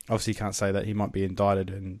obviously can't say that he might be indicted,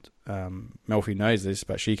 and Melfi knows this,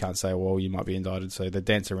 but she can't say, well, you might be indicted, so they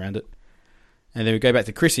dance around it. And then we go back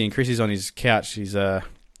to Chrissy, and Chrissy's on his couch. He's a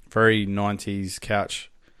very 90s couch,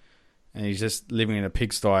 and he's just living in a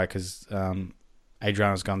pigsty because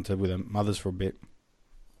Adriana's gone to with her mother's for a bit.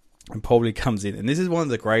 And Paulie comes in, and this is one of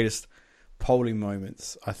the greatest Paulie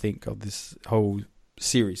moments, I think, of this whole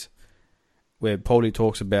series, where Paulie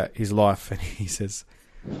talks about his life, and he says,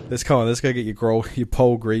 let's go get your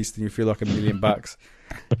pole greased and you feel like $1 million. And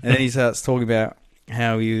then he starts talking about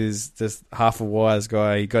how he was just half a wise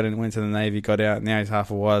guy. He went to the Navy, got out, now he's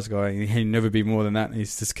half a wise guy, and he'll never be more than that, and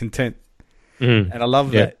he's just content. And I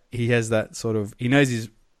love that he has that sort of, he knows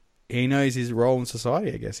his role in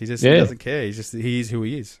society, I guess. He doesn't care. He is who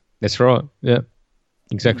he is. That's right. Yeah,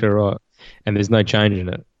 exactly right. And there's no change in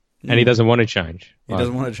it. And he doesn't want to change. He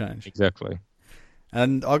doesn't want to change. Exactly.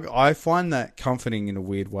 And I find that comforting in a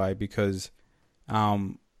weird way, because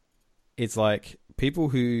it's like people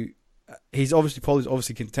who... Paulie's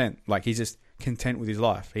obviously content. Like, he's just content with his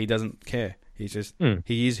life. He doesn't care. He's just...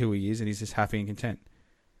 He is who he is, and he's just happy and content.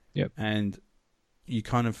 Yep. And you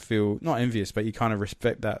kind of feel... Not envious, but you kind of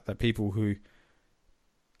respect that people who...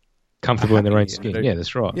 Comfortable in their own skin. Yeah,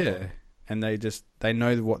 that's right. Yeah. And they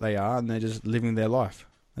know what they are, and they're just living their life.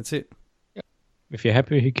 That's it. Yep. If you're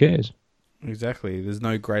happy, who cares? Exactly. There's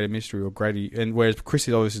no greater mystery or greater... And whereas Chris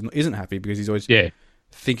obviously isn't happy, because he's always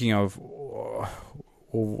thinking of,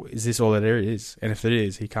 is this all that there is? And if it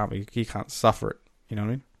is, he can't suffer it. You know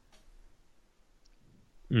what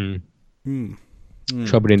I mean?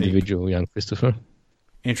 Troubled individual, young Christopher.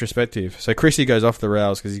 Introspective. So Chrissy goes off the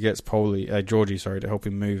rails because he gets Georgie, to help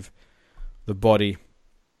him move the body,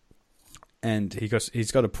 and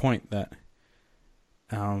he's got a point that,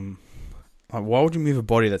 like, why would you move a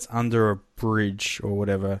body that's under a bridge or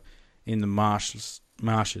whatever in the marshes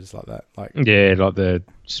like that? Like, yeah, like the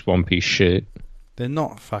swampy shit. They're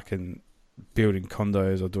not fucking building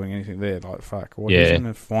condos or doing anything there. Like, fuck, who's going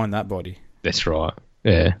to find that body? That's right.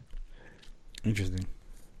 Yeah. Interesting.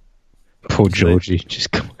 Poor Georgie just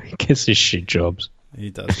gets his shit jobs. He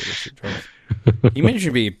does get the shit jobs. He mentioned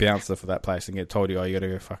to be a bouncer for that place and get told, "Oh, you got to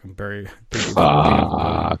go fucking bury people."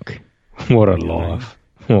 Fuck! What a life!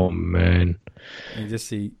 Oh man! And you just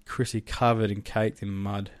see Chrissy covered and caked in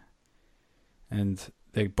mud, and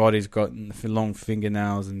their body's got long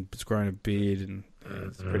fingernails and it's grown a beard, and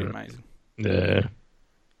it's pretty amazing. Yeah.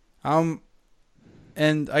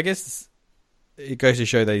 And I guess it goes to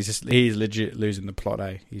show that he's legit losing the plot.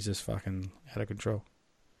 He's just fucking out of control.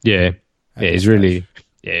 Yeah. Yeah, he's really,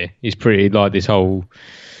 he's pretty like this whole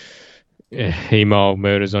emo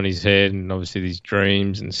murders on his head, and obviously these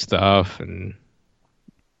dreams and stuff, and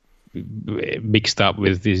mixed up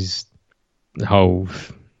with this whole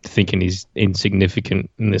thinking he's insignificant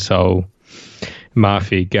in this whole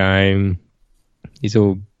mafia game. He's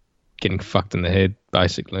all getting fucked in the head,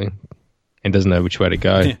 basically, and doesn't know which way to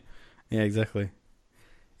go. Yeah, exactly.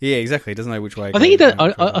 Yeah, exactly. He doesn't know which way. I think he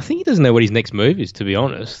doesn't know what his next move is, to be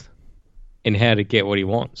honest, and how to get what he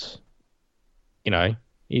wants. You know,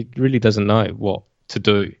 he really doesn't know what to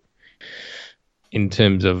do in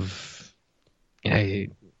terms of, you know,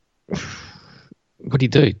 what do you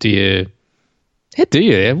do? What do you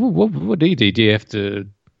do? Do you have to,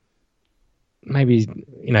 maybe,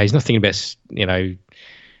 you know, he's not thinking about, you know,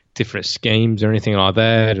 different schemes or anything like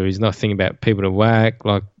that, or he's not thinking about people to whack,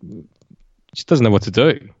 like, he just doesn't know what to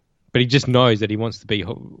do. But he just knows that he wants to be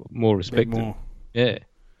more respected. More. Yeah.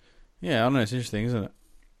 Yeah, I don't know. It's interesting, isn't it?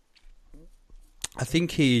 I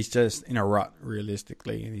think he's just in a rut,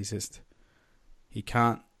 realistically, and he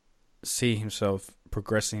can't see himself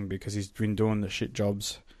progressing because he's been doing the shit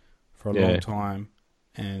jobs for a long time,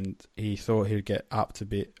 and he thought he'd get up a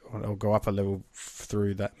bit or go up a level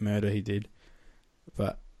through that murder he did,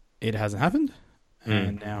 but it hasn't happened,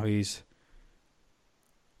 and now he's...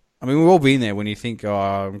 I mean, we've all been there when you think,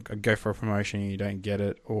 oh, I go for a promotion and you don't get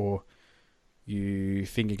it, or you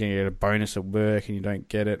think you're going to get a bonus at work and you don't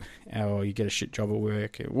get it, or you get a shit job at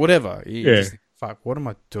work, whatever. You just think, fuck, what am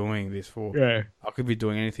I doing this for? Yeah. I could be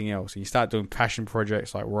doing anything else. And you start doing passion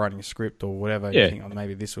projects like writing a script or whatever, and you think, oh,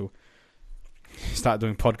 maybe this will... Start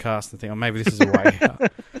doing podcasts and think, oh, maybe this is a way out.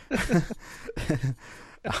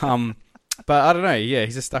 But I don't know. Yeah,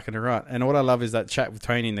 he's just stuck in a rut. And what I love is that chat with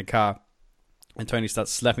Tony in the car, and Tony starts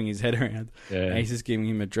slapping his head around. Yeah. And he's just giving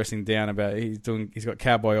him a dressing down about he's got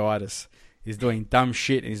cowboyitis. He's doing dumb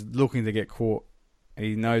shit, and he's looking to get caught. And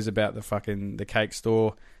he knows about the cake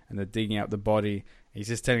store and the digging up the body. He's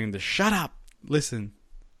just telling him to shut up, listen.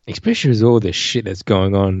 Especially with all the shit that's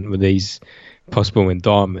going on with these possible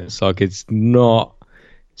indictments, like it's not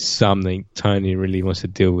something Tony really wants to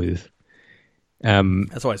deal with.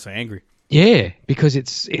 That's why he's so angry. Yeah, because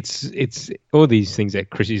it's all these things that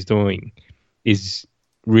Chris is doing is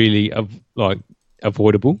really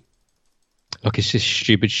avoidable. Like it's just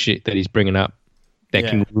stupid shit that he's bringing up that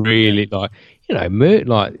can really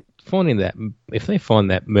finding that, if they find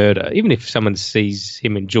that murder, even if someone sees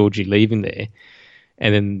him and Georgie leaving there,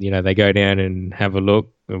 and then, you know, they go down and have a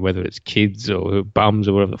look, whether it's kids or bums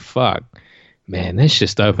or whatever the fuck, man, that's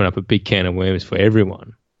just open up a big can of worms for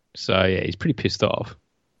everyone. So, yeah, he's pretty pissed off.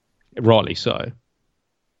 Rightly so.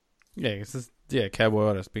 Yeah, it's just,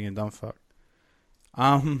 cowboyitis, being a dumb fuck.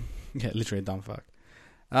 Yeah, literally a dumb fuck.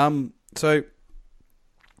 And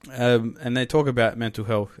they talk about mental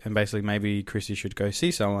health, and basically maybe Chrissy should go see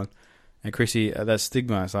someone. And Chrissy, that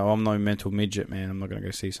stigma, it's like, I'm no mental midget, man. I'm not going to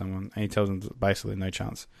go see someone. And he tells him basically no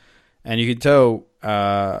chance. And you can tell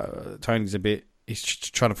Tony's he's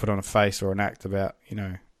trying to put on a face or an act about, you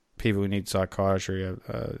know, people who need psychiatry,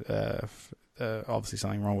 obviously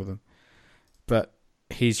something wrong with them. But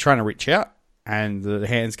he's trying to reach out, and the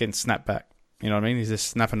hand's getting snapped back. You know what I mean? He's just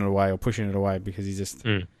snapping it away or pushing it away because he just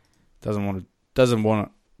doesn't want it.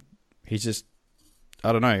 He's just,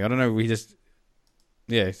 I don't know. He just...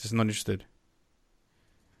 Yeah, he's just not interested.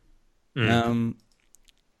 And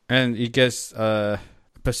he gets a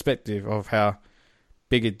perspective of how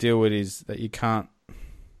big a deal it is that you can't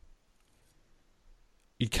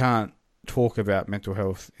talk about mental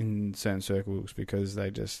health in certain circles because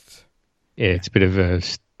they just... Yeah, it's a bit of a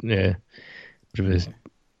stigma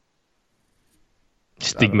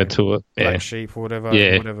to it. Black sheep or whatever,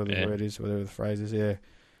 whatever the word is, whatever the phrase is, yeah.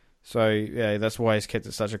 So, yeah, that's why he's kept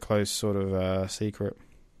it such a close sort of secret.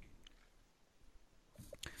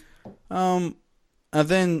 And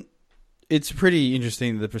then it's pretty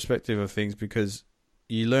interesting, the perspective of things, because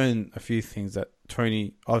you learn a few things that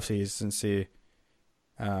Tony obviously is sincere.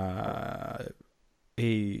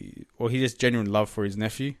 He just genuine love for his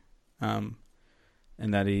nephew, and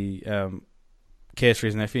that he cares for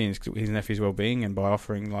his nephew and his nephew's well-being, and by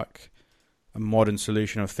offering like a modern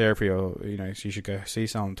solution of therapy, or, you know, so you should go see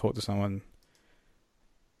someone, talk to someone,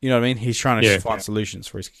 You know what I mean? He's trying to Yeah. find solutions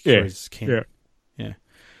for his kin. Yeah. Yeah.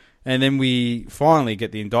 And then we finally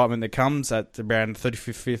get the indictment that comes at around the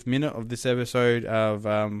 35th minute of this episode of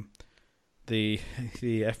the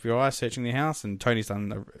FBI searching the house, and Tony's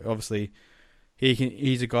done, obviously,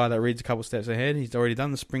 he's a guy that reads a couple steps ahead. He's already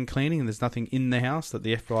done the spring cleaning, and there's nothing in the house that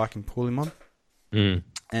the FBI can pull him on. Mm.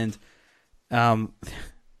 And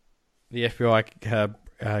the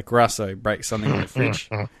FBI, Grasso, breaks something in the fridge.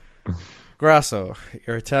 Grasso,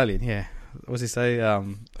 you're Italian, yeah. What does he say?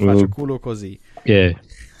 Faccio culo così. Yeah.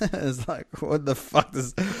 It's like, what the fuck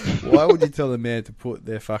does... Why would you tell a man to put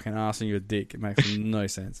their fucking ass in your dick? It makes no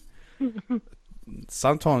sense.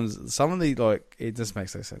 Sometimes, some of the, like, it just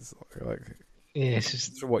makes no sense. Like, Yeah, it's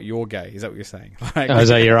just... what, you're gay? Is that what you're saying? Like, Oh,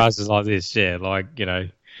 so your ass is like this, yeah. Like, you know...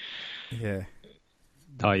 yeah.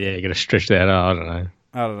 Oh, yeah, you got to stretch that out. I don't know.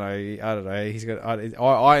 I don't know. He's gonna.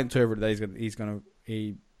 I interpret that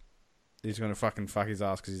he's gonna fucking fuck his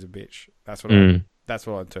ass because he's a bitch. That's what that's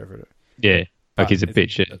what I interpret it. Yeah, like But he's a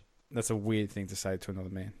bitch, yeah. That's a weird thing to say to another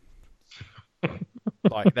man.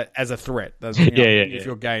 Like that as a threat. That's, you know, Yeah. If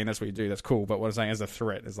you're gay and that's what you do, that's cool. But what I'm saying as a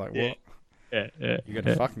threat is like, what? Yeah. You're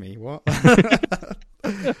gonna fuck me? What?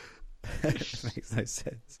 Makes no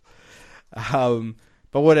sense.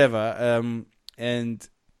 But whatever. And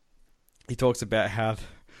he talks about how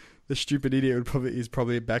the stupid idiot is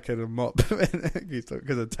probably back at a mop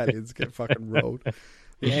because Italians get fucking rolled.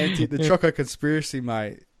 The Choco conspiracy,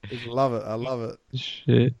 mate. I love it.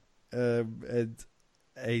 Shit. And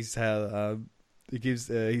he's how he gives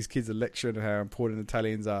his kids a lecture on how important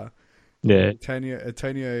Italians are. Yeah.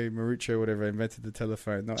 Antonio Maruccio, whatever, invented the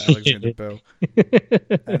telephone, not Alexander Bell.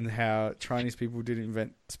 And how Chinese people didn't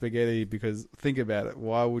invent spaghetti because, think about it,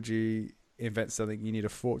 why would you invent something you need a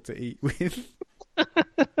fork to eat with? I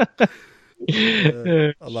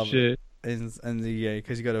love it. And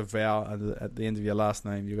because you got a vow at the end of your last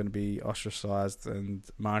name, you're going to be ostracized and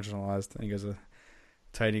marginalized. And he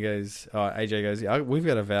goes, AJ goes, yeah, we've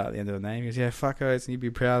got a vow at the end of the name. He goes, yeah, fuck oaths, and you'd be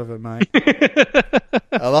proud of it, mate.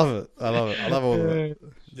 I love it. I love all of it.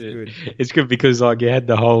 It's good. It's good because like you had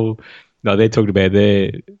the whole. No, they're talking about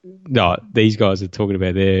these guys are talking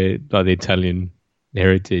about their like the Italian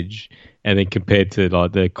heritage, and then compared to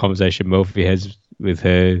like the conversation Murphy has with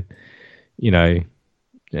her, you know,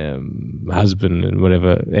 husband and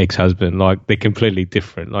whatever, ex-husband, like they're completely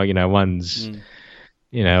different. Like, you know, one's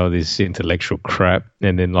you know, this intellectual crap,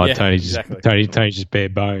 and then like Tony's just bare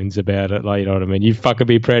bones about it. Like, you know what I mean? You fucking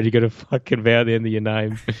be proud you got a fucking vow at the end of your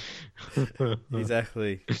name.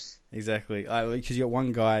 Exactly. Because you got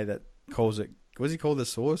one guy that calls it, what does he call the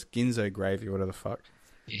sauce? Ginzo gravy or whatever the fuck.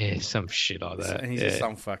 Yeah, some shit like that. And he's just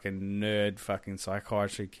some fucking nerd fucking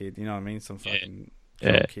psychiatry kid, you know what I mean? Some fucking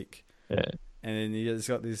drop kick. Yeah. And then you just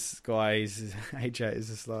got this guy, AJ is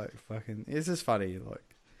just like fucking, it's just funny. Like,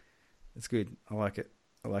 it's good. I like it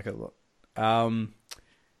a lot.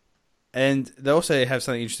 And they also have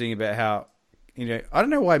something interesting about how, you know, I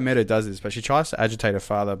don't know why Meadow does this, but she tries to agitate her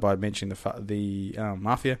father by mentioning the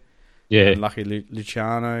mafia. Yeah. And Lucky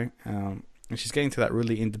Luciano. And she's getting to that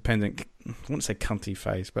really independent, I wouldn't say cunty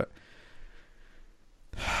phase, but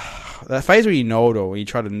that phase where you know it all, where you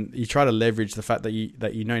try to leverage the fact that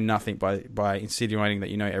you know nothing by insinuating that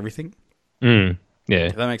you know everything. Yeah.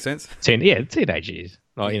 Does that make sense? Teenage years.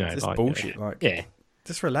 Like, you know, it's like, bullshit. Like,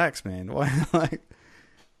 just relax, man. Why? Like,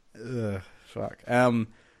 fuck. And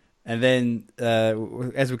then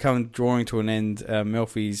as we come drawing to an end,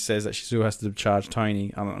 Melfi says that she still has to charge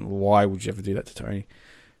Tony. I don't know why would you ever do that to Tony.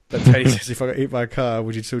 But Tony says, if I got hit by a car,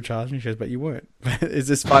 would you still charge me? She goes, but you weren't. It's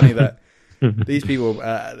just funny that these people,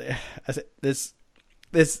 they're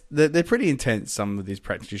pretty intense, some of these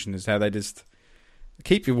practitioners, how they just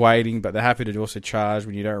keep you waiting, but they're happy to also charge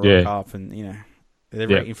when you don't rock up, and, you know, they're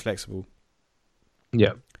very inflexible.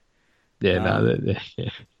 Yeah. Yeah,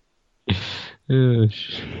 And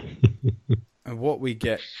what we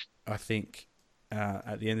get, I think,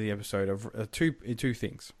 at the end of the episode are two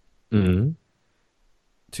things. Mm-hmm.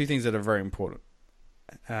 Two things that are very important.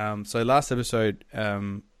 So last episode,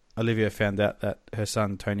 Olivia found out that her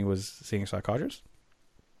son Tony was seeing a psychiatrist.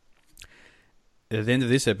 At the end of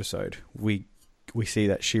this episode, we see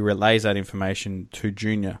that she relays that information to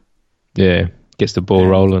Junior. Yeah, gets the ball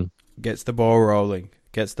rolling. Gets the ball rolling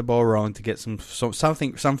to get some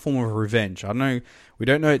form of revenge. I don't know. We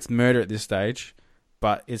don't know it's murder at this stage,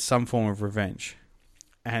 but it's some form of revenge.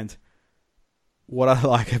 And what I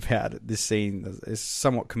like about this scene is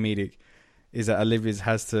somewhat comedic, is that Olivia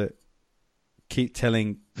has to keep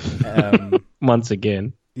telling once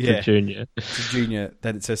again to Junior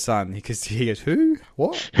that it's her son, because he goes, who?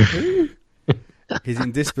 What? Who? He's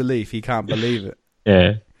in disbelief. He can't believe it.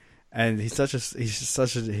 Yeah. And he's like,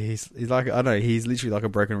 I don't know, he's literally like a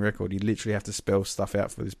broken record. You literally have to spell stuff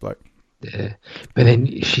out for this bloke. Yeah. But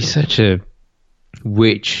then she's such a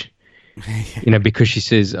witch, because she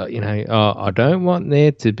says, I don't want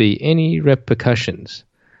there to be any repercussions.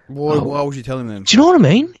 Why would you tell him then? Do you know what I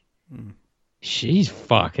mean? She's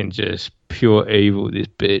fucking just pure evil, this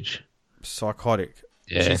bitch. Psychotic.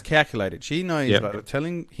 Yeah. She's calculated. She knows Yep. that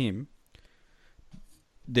telling him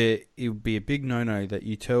that it would be a big no-no that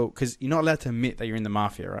you tell, because you're not allowed to admit that you're in the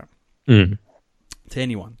mafia, right? Mm. To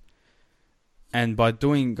anyone. And by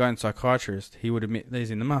going psychiatrist, he would admit that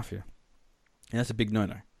he's in the mafia. And that's a big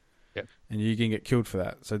no-no. Yep. And you can get killed for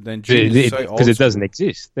that. So then Junior's so old because it school. doesn't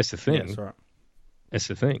exist. That's the thing. Yeah, that's right. That's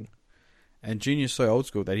the thing. And Junior's so old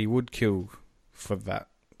school that he would kill for that.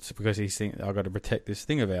 So because he's thinking, I've got to protect this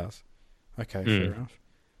thing of ours. Okay, fair enough.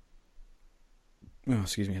 Oh,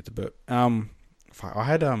 excuse me, I had to burp. I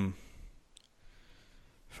had I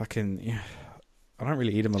don't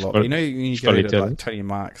really eat them a lot. But when you go to like Tony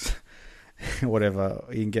Mark's, whatever,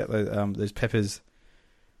 you can get those peppers,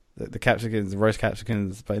 the capsicums, the roast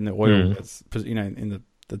capsicums, but in the oil, it's, in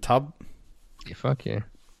the tub. Yeah, fuck yeah.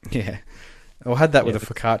 Yeah. I had that with a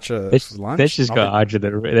focaccia for lunch. That's just got argent.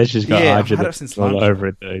 That's just got argent all over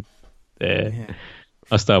it, dude. Yeah.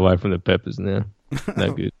 I stay away from the peppers now.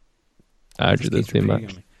 No good. Argent, that's too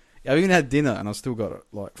much. Yeah, I even had dinner and I still got it.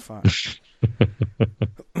 Like, fuck.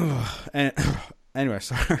 And anyway,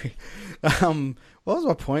 sorry. What was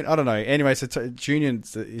my point? I don't know. Anyway, so Junior,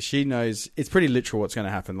 she knows it's pretty literal what's going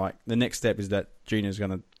to happen. Like, the next step is that Junior's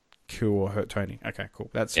going to kill or hurt Tony. Okay,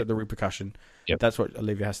 cool. That's the repercussion. Yep. That's what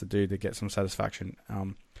Olivia has to do to get some satisfaction.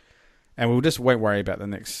 And we'll just won't worry about the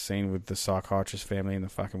next scene with the psychiatrist family and the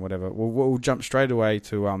fucking whatever. We'll jump straight away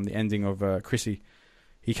to the ending of Chrissy.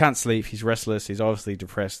 He can't sleep. He's restless. He's obviously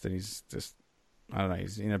depressed, and he's just, I don't know,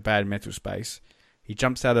 he's in a bad mental space. He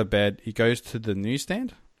jumps out of bed. He goes to the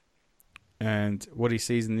newsstand, and what he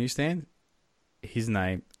sees in the newsstand, his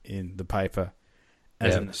name in the paper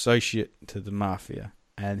as an associate to the mafia.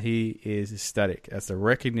 And he is ecstatic. That's the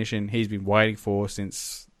recognition he's been waiting for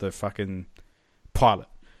since the fucking pilot.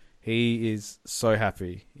 He is so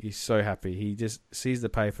happy. He's so happy. He just sees the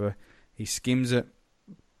paper, he skims it,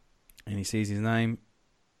 and he sees his name.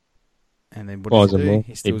 And then what does he do?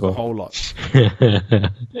 He steals a whole lot.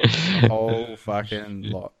 A whole fucking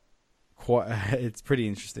lot. It's pretty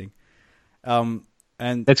interesting. And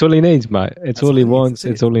that's all he needs, mate. It's all he wants.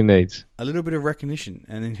 It's all he needs. A little bit of recognition,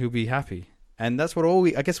 and then he'll be happy. And that's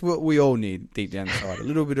what we all need deep down inside. A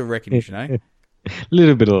little bit of recognition, eh? A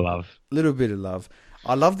little bit of love. A little bit of love.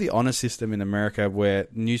 I love the honor system in America where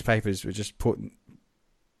newspapers would just put...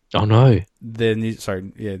 Oh, no.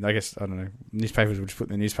 Newspapers would just put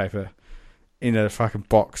the newspaper in a fucking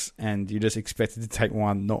box and you're just expected to take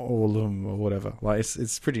one, not all of them or whatever. Like,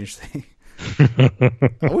 it's pretty interesting.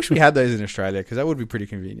 I wish we had those in Australia because that would be pretty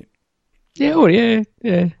convenient. Yeah, well, yeah.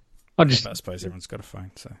 I suppose everyone's got a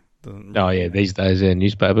phone, so... These days,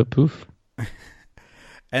 newspaper, poof.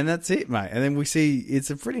 And that's it, mate. And then we see,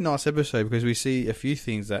 it's a pretty nice episode because we see a few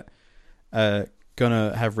things that are going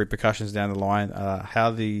to have repercussions down the line.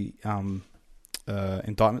 How the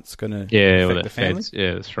indictment's going to affect the family. Fence.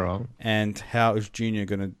 Yeah, that's right. And what's Junior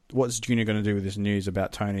going to do with this news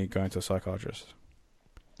about Tony going to a psychiatrist?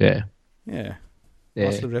 Yeah. Yeah.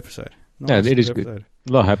 Nice little episode. It is good.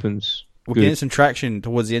 A lot happens. We're getting some traction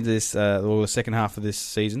towards the end of this, or the second half of this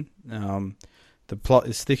season. The plot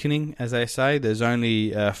is thickening, as they say. There's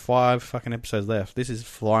only 5 fucking episodes left. This is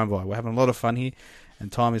flying by. We're having a lot of fun here,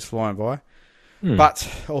 and time is flying by. But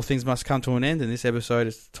all things must come to an end, and this episode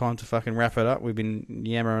is time to fucking wrap it up. We've been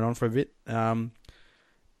yammering on for a bit. You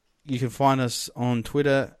can find us on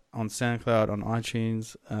Twitter, on SoundCloud, on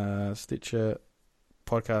iTunes, Stitcher,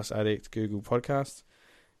 Podcast Addict, Google Podcasts,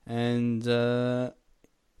 and...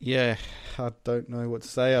 yeah, I don't know what to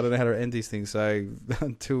say. I don't know how to end these things. So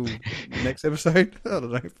until next episode, I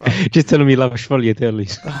don't know. Just tell them you love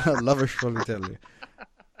Sfogliatelli. I love Sfogliatelli.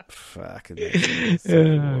 Fucking.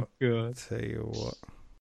 Oh, God. Tell you what.